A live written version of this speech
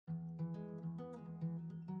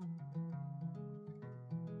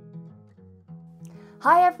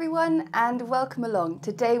Hi everyone and welcome along.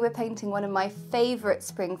 Today we're painting one of my favourite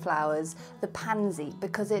spring flowers, the pansy,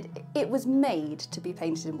 because it was made to be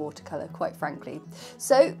painted in watercolour, quite frankly.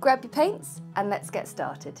 So grab your paints and let's get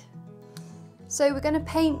started. So we're going to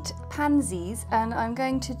paint pansies and I'm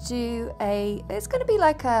going to do it's going to be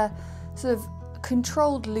like a sort of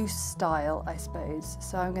controlled loose style, I suppose.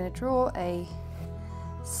 So I'm going to draw a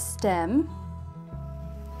stem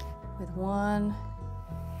with one,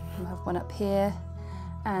 we'll have one up here,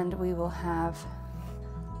 and we will have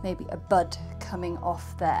maybe a bud coming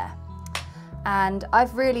off there. And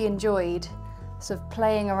I've really enjoyed sort of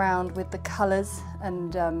playing around with the colours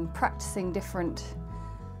and practicing different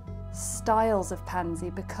styles of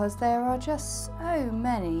pansy because there are just so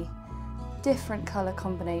many different colour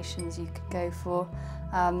combinations you could go for.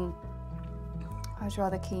 I was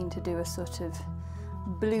rather keen to do a sort of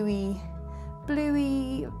bluey,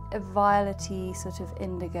 violet-y sort of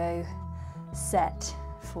indigo set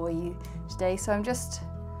for you today. So I'm just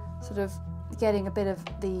sort of getting a bit of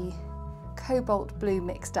the cobalt blue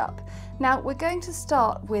mixed up. Now we're going to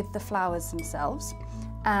start with the flowers themselves,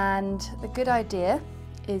 and the good idea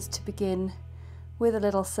is to begin with a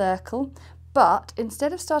little circle, but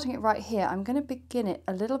instead of starting it right here, I'm going to begin it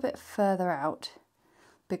a little bit further out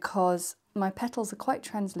because my petals are quite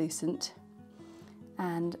translucent.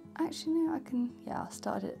 And actually no, I'll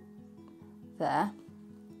start it there.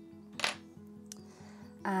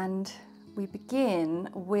 And we begin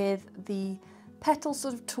with the petals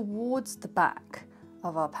sort of towards the back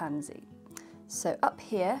of our pansy. So up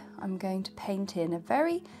here, I'm going to paint in a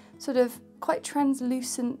very sort of quite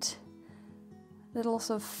translucent little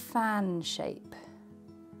sort of fan shape,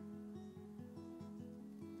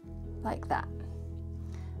 like that.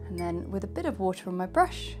 And then with a bit of water on my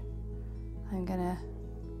brush, I'm going to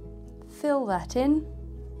fill that in,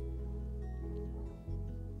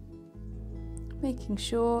 making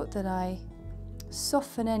sure that I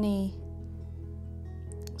soften any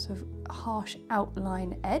sort of harsh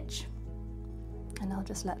outline edge, and I'll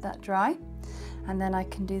just let that dry. And then I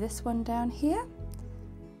can do this one down here.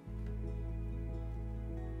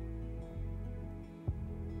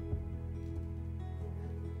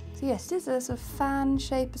 So yes, it is a sort of fan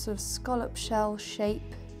shape, a sort of scallop shell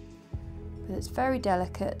shape, but it's very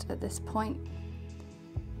delicate at this point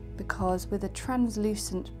because with a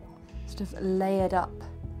translucent sort of layered up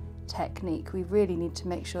technique, we really need to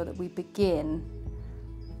make sure that we begin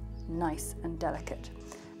nice and delicate.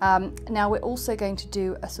 Now we're also going to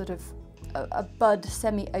do a sort of a bud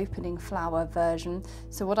semi-opening flower version.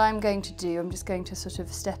 So what I'm going to do, I'm just going to sort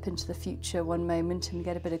of step into the future one moment and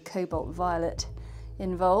get a bit of Cobalt Violet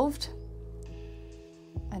involved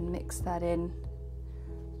and mix that in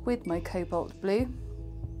with my Cobalt Blue.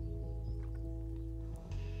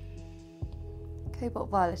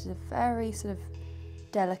 Cobalt Violet is a very sort of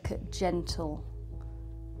delicate, gentle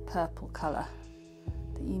purple colour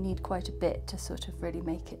that you need quite a bit to sort of really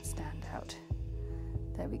make it stand out.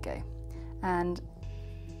 There we go. And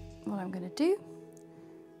what I'm going to do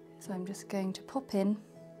is I'm just going to pop in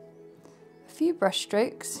a few brush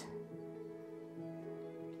strokes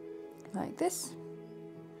like this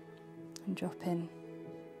and drop in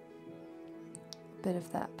a bit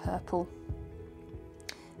of that purple,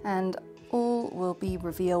 and all will be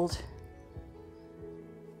revealed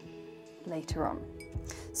later on.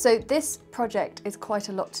 So this project is quite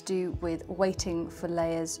a lot to do with waiting for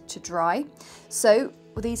layers to dry. So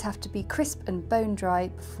these have to be crisp and bone dry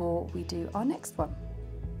before we do our next one.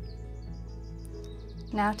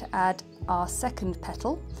 Now to add our second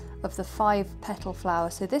petal of the 5-petal flower.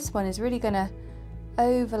 So this one is really going to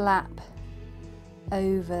overlap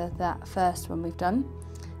over that first one we've done,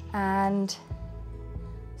 and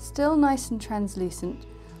still nice and translucent,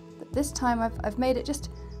 but this time I've made it just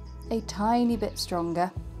a tiny bit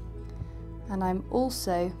stronger, and I'm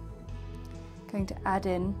also going to add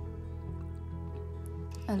in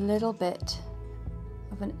a little bit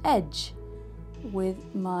of an edge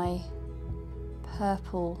with my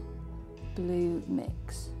purple blue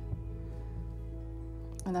mix.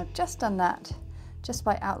 And I've just done that just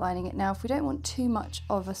by outlining it. Now if we don't want too much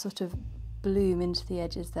of a sort of bloom into the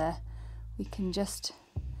edges there, we can just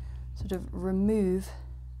sort of remove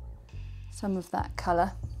some of that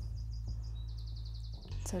colour.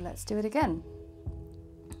 So let's do it again.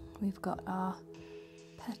 We've got our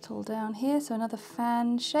petal down here, so another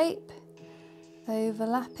fan shape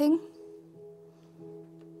overlapping.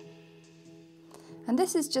 And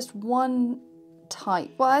this is just one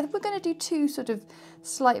type. Well, we're going to do two sort of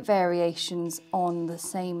slight variations on the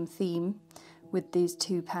same theme with these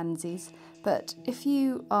two pansies, but if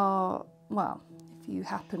you are, well, if you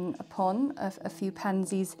happen upon a few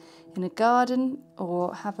pansies in a garden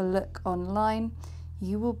or have a look online,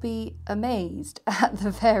 you will be amazed at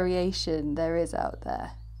the variation there is out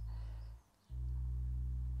there.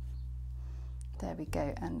 There we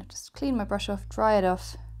go, and just clean my brush off, dry it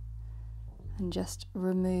off, and just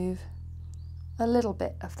remove a little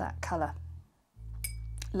bit of that colour.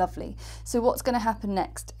 Lovely. So what's going to happen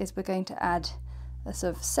next is we're going to add a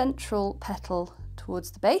sort of central petal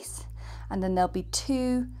towards the base, and then there'll be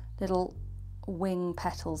two little wing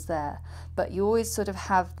petals there. But you always sort of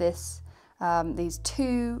have this, these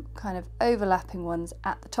two kind of overlapping ones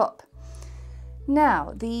at the top.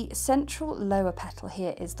 Now, the central lower petal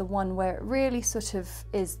here is the one where it really sort of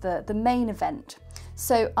is the main event.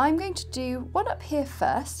 So I'm going to do one up here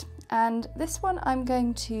first, and this one I'm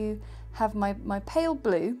going to have my pale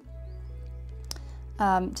blue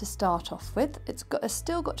to start off with. It's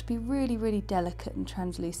still got to be really, really delicate and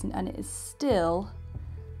translucent, and it is still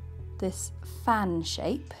this fan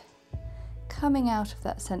shape coming out of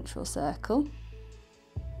that central circle.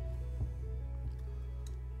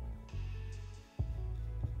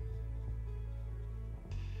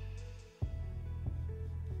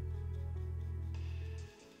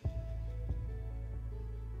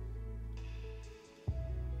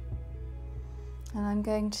 And I'm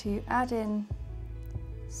going to add in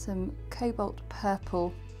some cobalt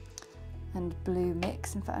purple and blue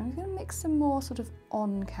mix. In fact, I'm going to mix some more sort of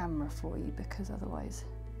on camera for you, because otherwise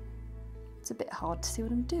it's a bit hard to see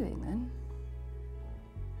what I'm doing then.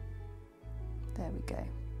 There we go.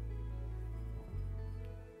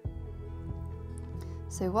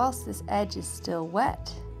 So whilst this edge is still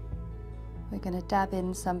wet, we're going to dab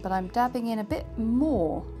in some, but I'm dabbing in a bit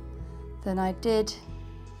more than I did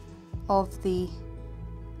of the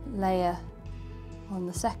layer on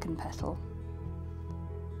the second petal.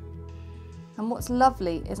 And what's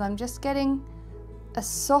lovely is I'm just getting a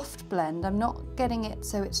soft blend. I'm not getting it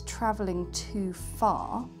so it's traveling too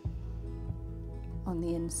far on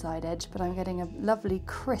the inside edge, but I'm getting a lovely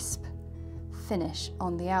crisp finish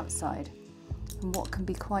on the outside. And what can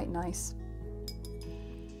be quite nice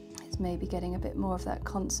is maybe getting a bit more of that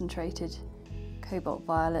concentrated Cobalt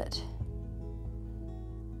Violet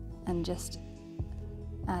and just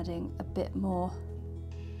adding a bit more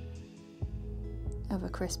of a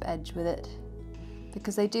crisp edge with it,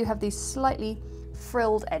 because they do have these slightly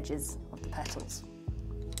frilled edges of the petals.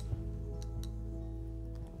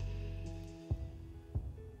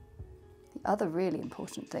 The other really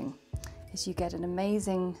important thing is you get an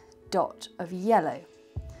amazing dot of yellow,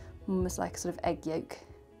 almost like a sort of egg yolk,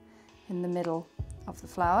 in the middle of the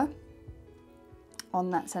flower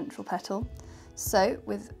on that central petal. So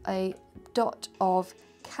with a dot of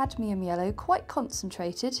cadmium yellow, quite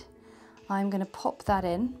concentrated, I'm going to pop that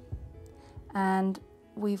in, and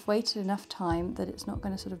we've waited enough time that it's not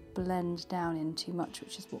going to sort of blend down in too much,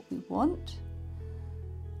 which is what we want.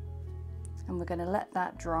 And we're going to let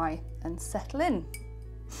that dry and settle in.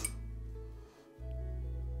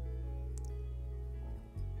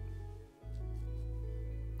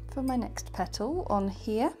 For my next petal on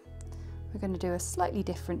here, we're going to do a slightly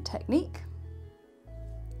different technique.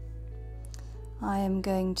 I am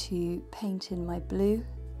going to paint in my blue,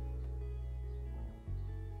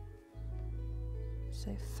 so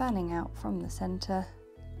fanning out from the centre.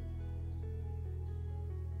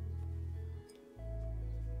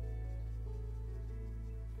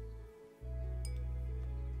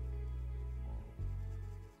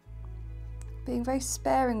 Being very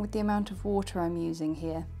sparing with the amount of water I'm using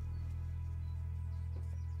here.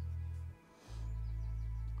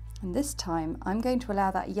 And this time I'm going to allow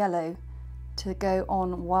that yellow to go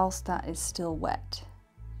on whilst that is still wet.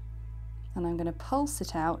 And I'm going to pulse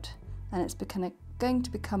it out, and it's going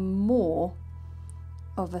to become more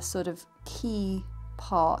of a sort of key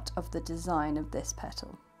part of the design of this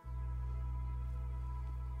petal.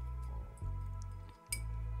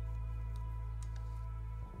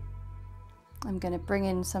 I'm going to bring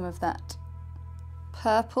in some of that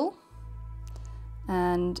purple,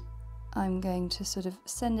 and I'm going to sort of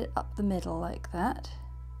send it up the middle like that.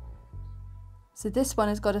 So this one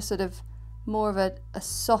has got a sort of more of a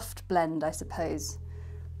soft blend, I suppose,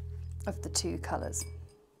 of the two colours.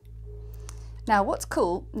 Now what's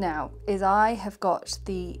cool now is I have got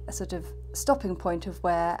the sort of stopping point of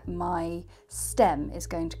where my stem is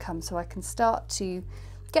going to come, so I can start to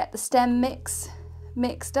get the stem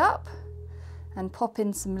mixed up and pop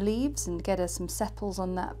in some leaves and get us some sepals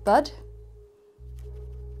on that bud.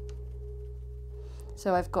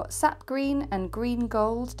 So I've got Sap Green and Green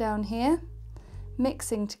Gold down here,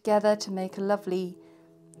 mixing together to make a lovely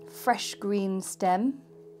fresh green stem.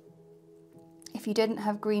 If you didn't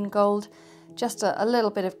have Green Gold, Just a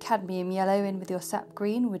little bit of cadmium yellow in with your sap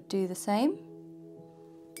green would do the same.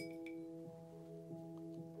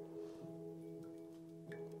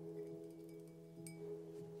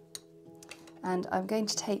 And I'm going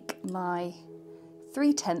to take my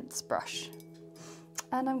 3/10 brush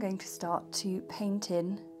and I'm going to start to paint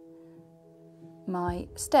in my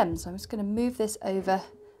stem. So I'm just going to move this over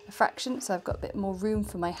a fraction so I've got a bit more room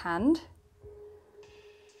for my hand.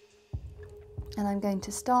 And I'm going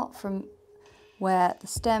to start from where the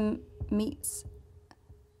stem meets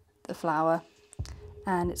the flower.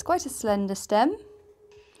 And it's quite a slender stem.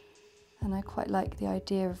 And I quite like the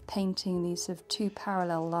idea of painting these sort of two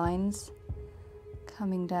parallel lines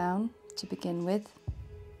coming down to begin with.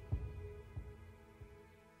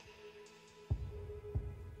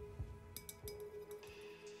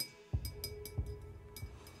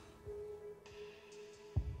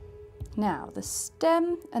 Now the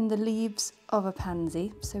stem and the leaves of a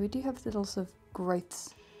pansy, so we do have little sort of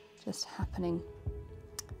growths just happening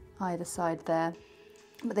either side there,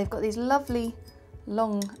 but they've got these lovely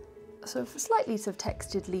long sort of slightly sort of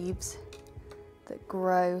textured leaves that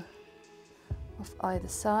grow off either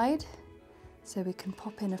side, so we can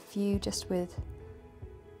pop in a few just with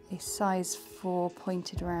a size 4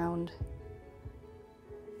 pointed round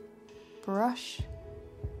brush.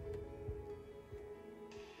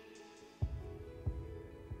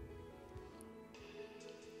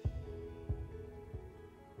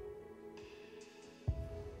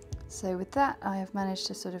 So with that I have managed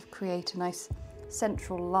to sort of create a nice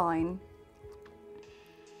central line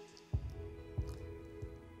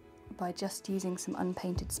by just using some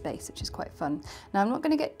unpainted space, which is quite fun. Now I'm not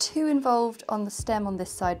going to get too involved on the stem on this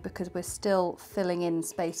side because we're still filling in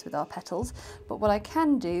space with our petals, but what I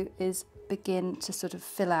can do is begin to sort of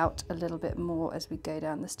fill out a little bit more as we go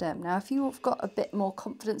down the stem. Now if you've got a bit more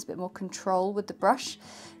confidence, a bit more control with the brush,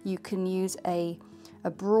 you can use a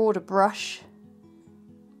broader brush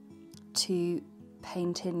to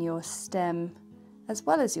paint in your stem as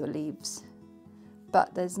well as your leaves,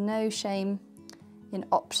 but there's no shame in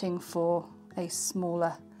opting for a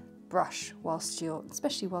smaller brush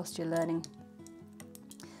especially whilst you're learning.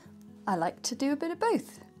 I like to do a bit of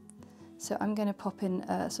both. So I'm going to pop in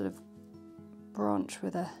a sort of branch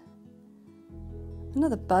with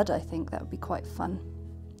another bud. I think that would be quite fun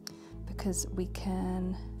because we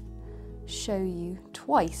can show you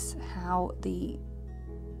twice how the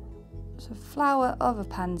sort of flower of a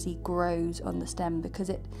pansy grows on the stem, because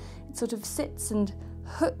it sort of sits and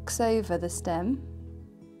hooks over the stem.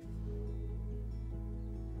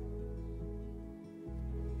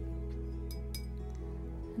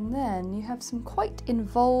 And then you have some quite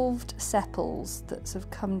involved sepals that sort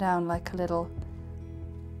of come down like a little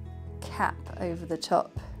cap over the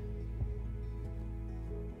top.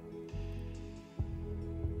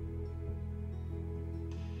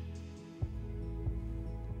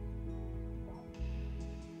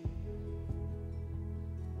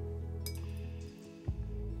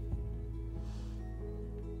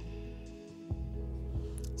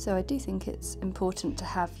 So I do think it's important to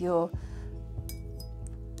have your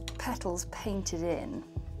petals painted in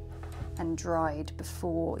and dried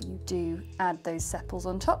before you do add those sepals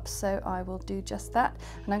on top, so I will do just that.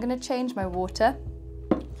 And I'm going to change my water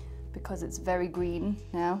because it's very green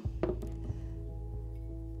now.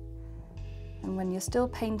 And when you're still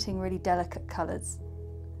painting really delicate colours,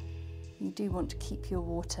 you do want to keep your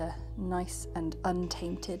water nice and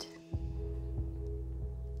untainted.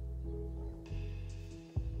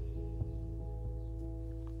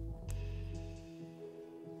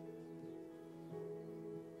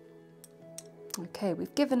 Okay,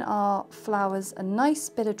 we've given our flowers a nice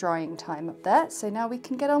bit of drying time up there, so now we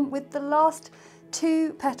can get on with the last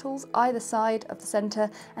 2 petals either side of the centre,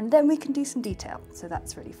 and then we can do some detail, so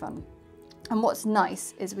that's really fun. And what's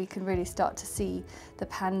nice is we can really start to see the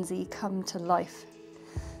pansy come to life.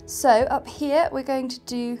 So up here we're going to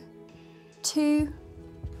do 2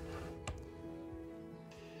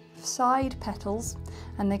 side petals,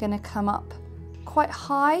 and they're going to come up quite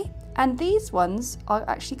high. And these ones are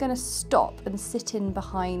actually going to stop and sit in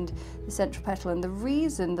behind the central petal. And the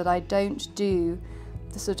reason that I don't do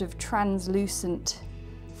the sort of translucent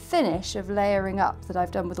finish of layering up that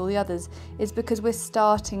I've done with all the others is because we're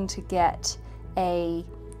starting to get a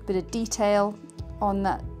bit of detail on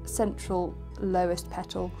that central lowest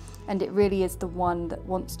petal, and it really is the one that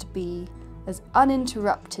wants to be as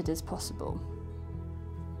uninterrupted as possible.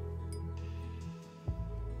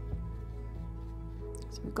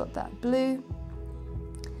 We've got that blue,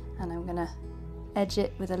 and I'm going to edge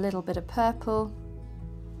it with a little bit of purple.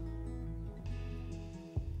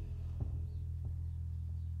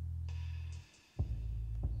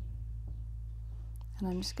 And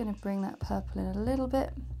I'm just going to bring that purple in a little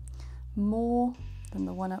bit more than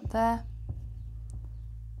the one up there.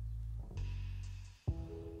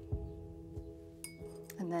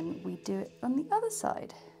 And then we do it on the other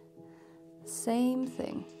side. Same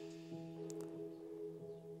thing.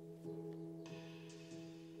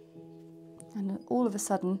 And all of a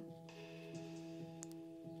sudden,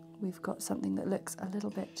 we've got something that looks a little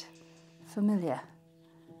bit familiar.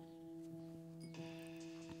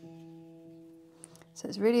 So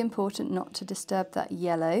it's really important not to disturb that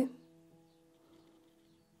yellow.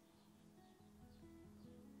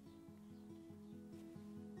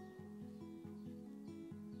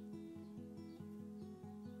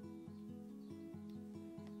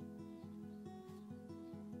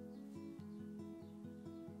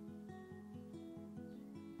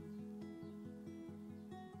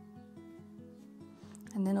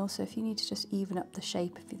 And then also if you need to just even up the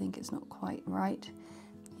shape, if you think it's not quite right,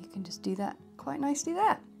 you can just do that quite nicely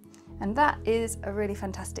there. And that is a really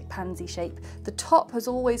fantastic pansy shape. The top has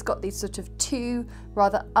always got these sort of two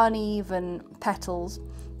rather uneven petals.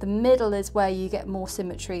 The middle is where you get more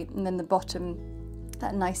symmetry, and then the bottom,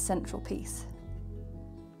 that nice central piece.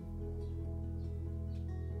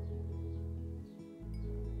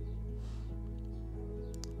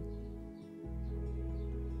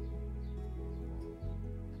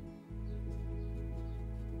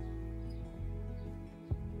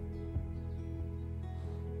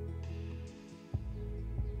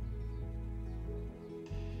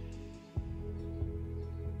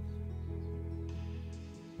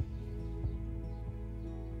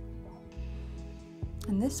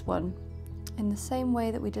 And this one, in the same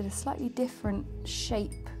way that we did a slightly different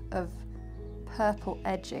shape of purple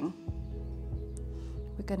edging,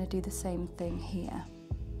 we're going to do the same thing here.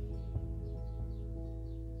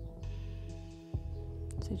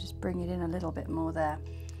 So just bring it in a little bit more there.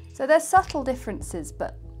 So there's subtle differences,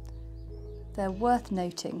 but they're worth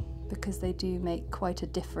noting because they do make quite a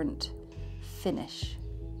different finish.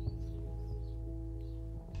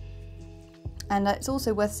 And it's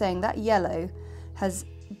also worth saying that yellow has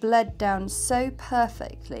bled down so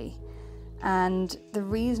perfectly, and the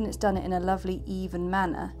reason it's done it in a lovely even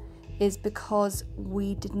manner is because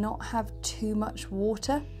we did not have too much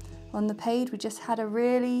water on the page. We just had a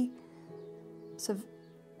really sort of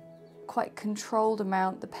quite controlled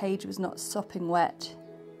amount. The page was not sopping wet,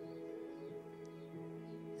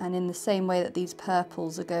 and in the same way that these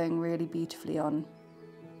purples are going really beautifully on,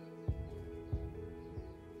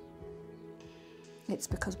 it's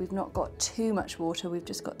because we've not got too much water, we've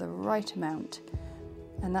just got the right amount.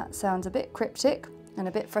 And that sounds a bit cryptic and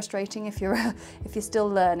a bit frustrating if you're still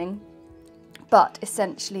learning, but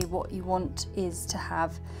essentially what you want is to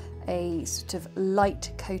have a sort of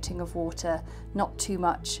light coating of water, not too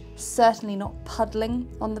much, certainly not puddling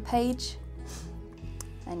on the page.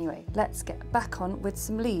 Anyway, let's get back on with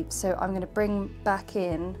some leaves. So I'm going to bring back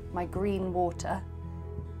in my green water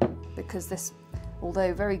because this,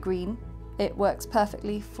 although very green, it works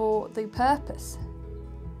perfectly for the purpose.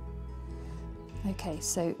 Okay,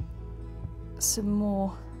 so some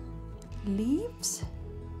more leaves.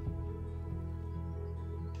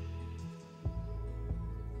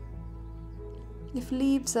 If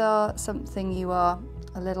leaves are something you are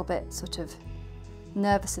a little bit sort of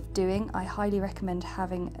nervous of doing, I highly recommend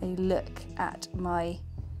having a look at my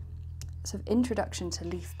sort of introduction to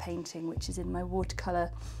leaf painting, which is in my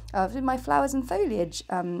watercolour, in my flowers and foliage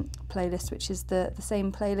playlist, which is the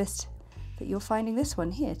same playlist that you're finding this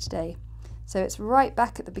one here today. So it's right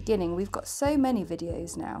back at the beginning. We've got so many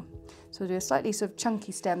videos now. So we'll do a slightly sort of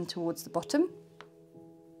chunky stem towards the bottom,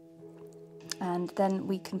 and then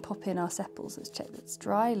we can pop in our sepals. Let's check that's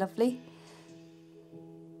dry, lovely.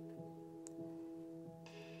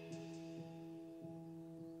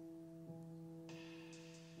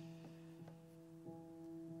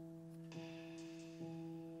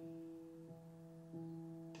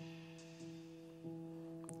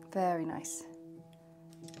 Very nice.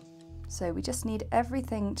 So we just need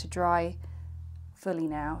everything to dry fully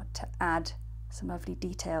now to add some lovely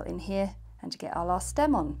detail in here and to get our last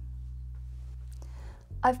stem on.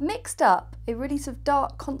 I've mixed up a really sort of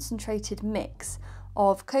dark concentrated mix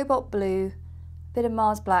of Cobalt Blue, a bit of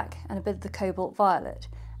Mars Black and a bit of the Cobalt Violet,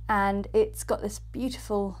 and it's got this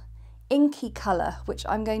beautiful inky colour which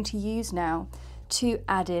I'm going to use now to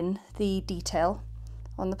add in the detail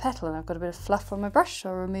on the petal. And I've got a bit of fluff on my brush, so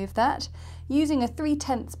I'll remove that. Using a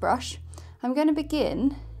 3/10 brush, I'm going to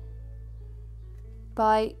begin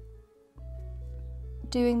by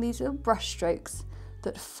doing these little brush strokes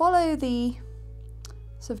that follow the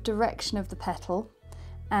sort of direction of the petal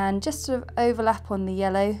and just sort of overlap on the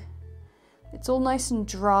yellow. It's all nice and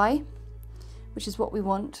dry, which is what we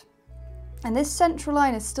want. And this central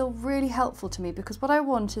line is still really helpful to me because what I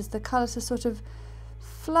want is the colour to sort of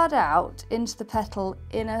flood out into the petal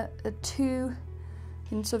in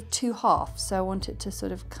sort of two halves. So I want it to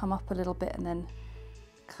sort of come up a little bit and then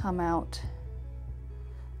come out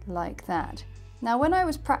like that. Now when I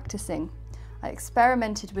was practicing, I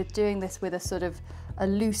experimented with doing this with a sort of a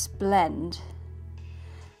loose blend,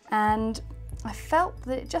 and I felt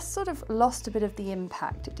that it just sort of lost a bit of the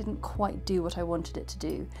impact. It didn't quite do what I wanted it to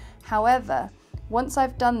do. However, once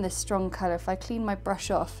I've done this strong colour, if I clean my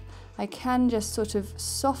brush off, I can just sort of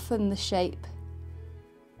soften the shape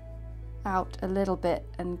out a little bit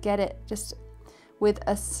and get it just with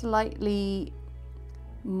a slightly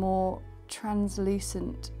more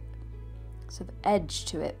translucent sort of edge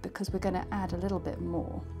to it, because we're going to add a little bit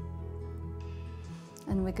more.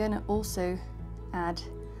 And we're going to also add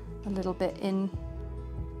a little bit in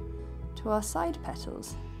to our side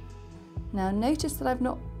petals. Now notice that I've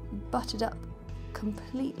not butted up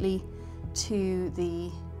completely to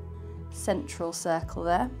the central circle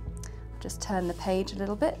there. I'll just turn the page a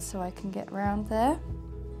little bit so I can get round there.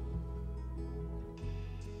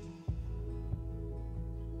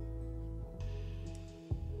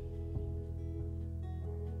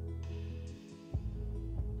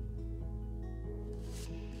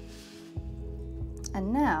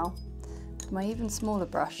 And now, with my even smaller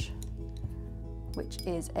brush, which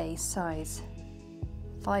is a size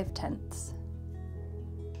 5/10,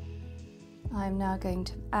 I'm now going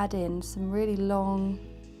to add in some really long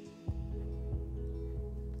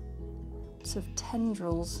sort of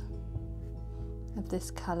tendrils of this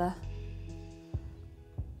colour.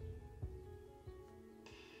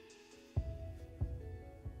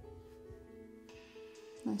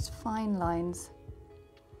 Nice fine lines.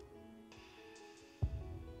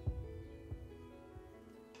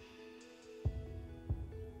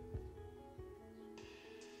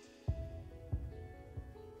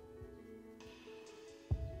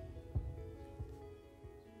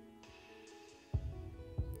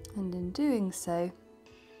 And in doing so,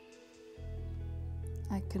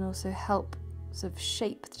 I can also help sort of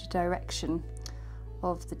shape the direction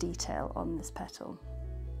of the detail on this petal.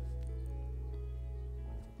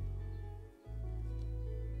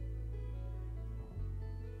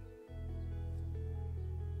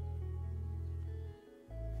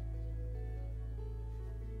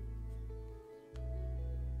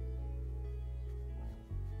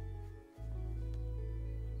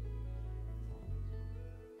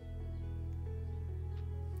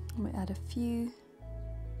 We add a few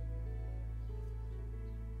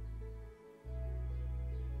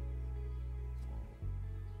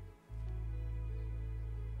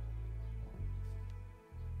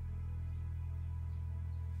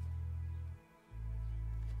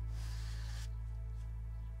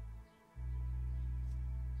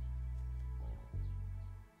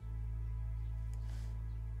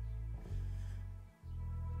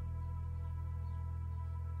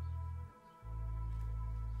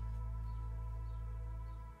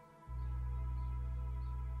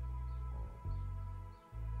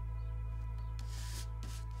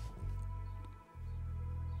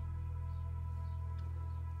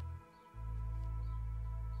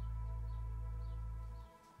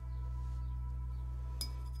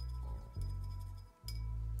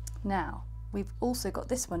Now, we've also got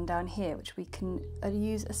this one down here, which we can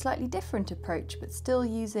use a slightly different approach, but still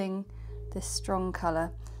using this strong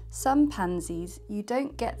colour. Some pansies, you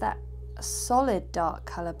don't get that solid dark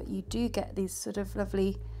colour, but you do get these sort of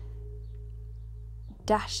lovely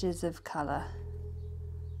dashes of colour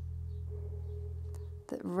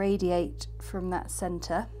that radiate from that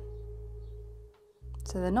centre.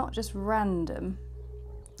 So they're not just random,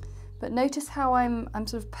 but notice how I'm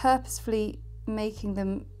sort of purposefully making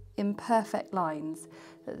them imperfect lines,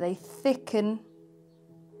 that they thicken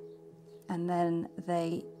and then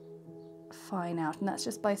they fine out, and that's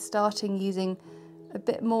just by starting using a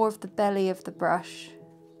bit more of the belly of the brush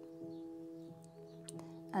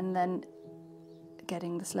and then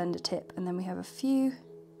getting the slender tip, and then we have a few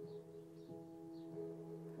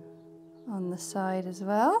on the side as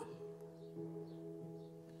well.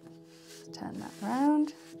 Let's turn that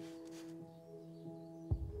round.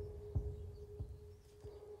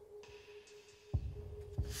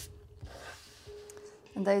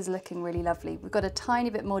 And those are looking really lovely. We've got a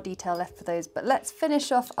tiny bit more detail left for those, but let's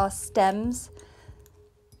finish off our stems.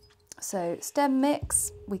 So stem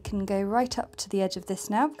mix, we can go right up to the edge of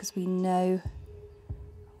this now because we know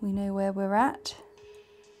where we're at.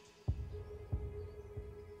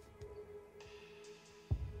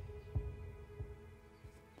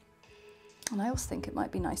 And I also think it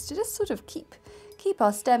might be nice to just sort of keep keep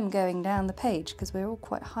our stem going down the page because we're all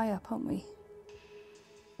quite high up, aren't we?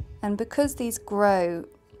 And because these grow,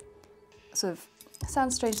 sort of,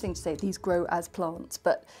 sounds a strange thing to say, these grow as plants,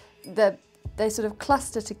 but they sort of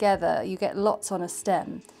cluster together, you get lots on a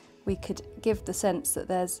stem. We could give the sense that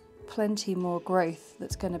there's plenty more growth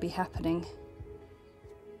that's going to be happening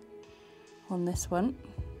on this one.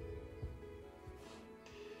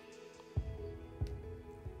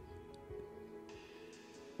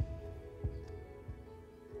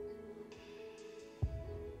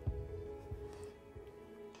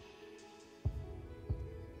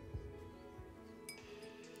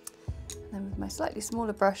 Then with my slightly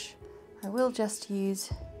smaller brush, I will just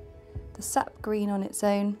use the Sap Green on its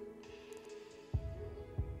own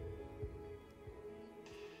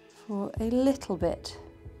for a little bit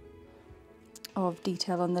of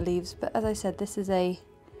detail on the leaves. But as I said, this is a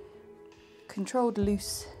controlled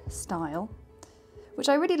loose style, which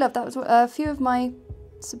I really love. That was a few of my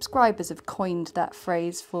subscribers have coined that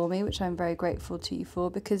phrase for me, which I'm very grateful to you for,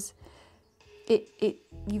 because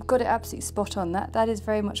you've got it absolutely spot on. That is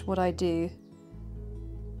very much what I do.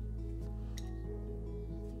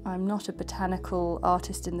 I'm not a botanical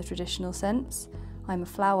artist in the traditional sense. I'm a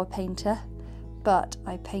flower painter, but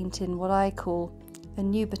I paint in what I call a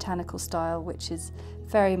new botanical style, which is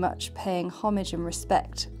very much paying homage and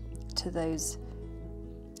respect to those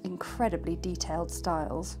incredibly detailed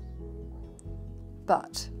styles,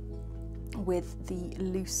 but with the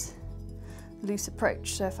loose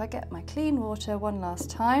approach. So if I get my clean water one last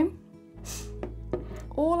time,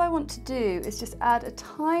 all I want to do is just add a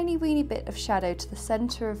tiny weeny bit of shadow to the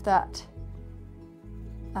center of that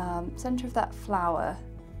flower,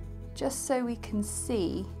 just so we can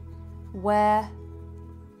see where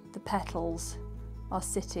the petals are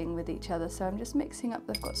sitting with each other. So I'm just mixing up,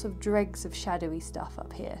 I've got sort of dregs of shadowy stuff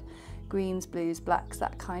up here, greens, blues, blacks,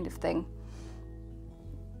 that kind of thing.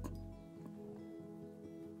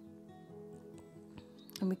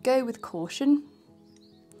 And we go with caution.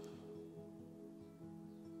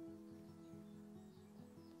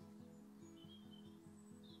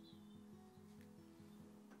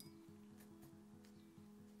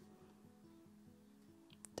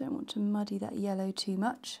 Don't want to muddy that yellow too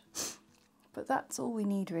much, but that's all we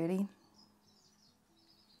need really.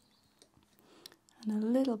 And a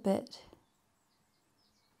little bit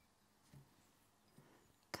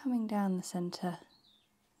coming down the centre.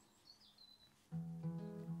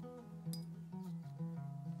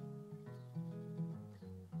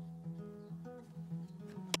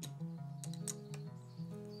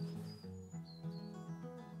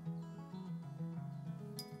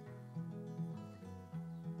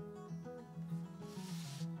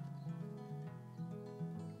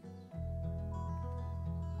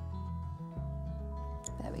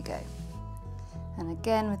 There we go. And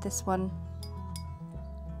again with this one,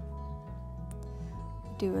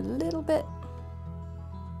 do a little bit.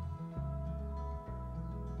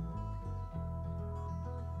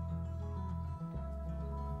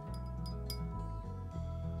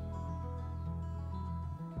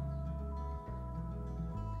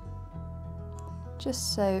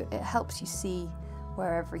 Just so it helps you see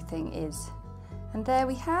where everything is. And there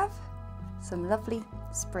we have some lovely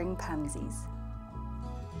spring pansies.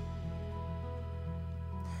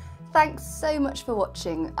 Thanks so much for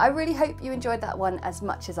watching. I really hope you enjoyed that one as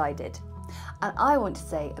much as I did. And I want to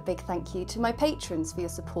say a big thank you to my patrons for your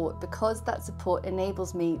support, because that support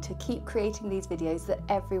enables me to keep creating these videos that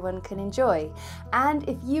everyone can enjoy. And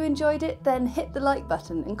if you enjoyed it, then hit the like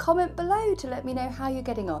button and comment below to let me know how you're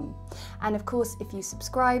getting on. And of course, if you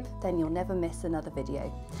subscribe, then you'll never miss another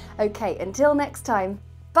video. Okay, until next time,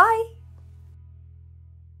 bye!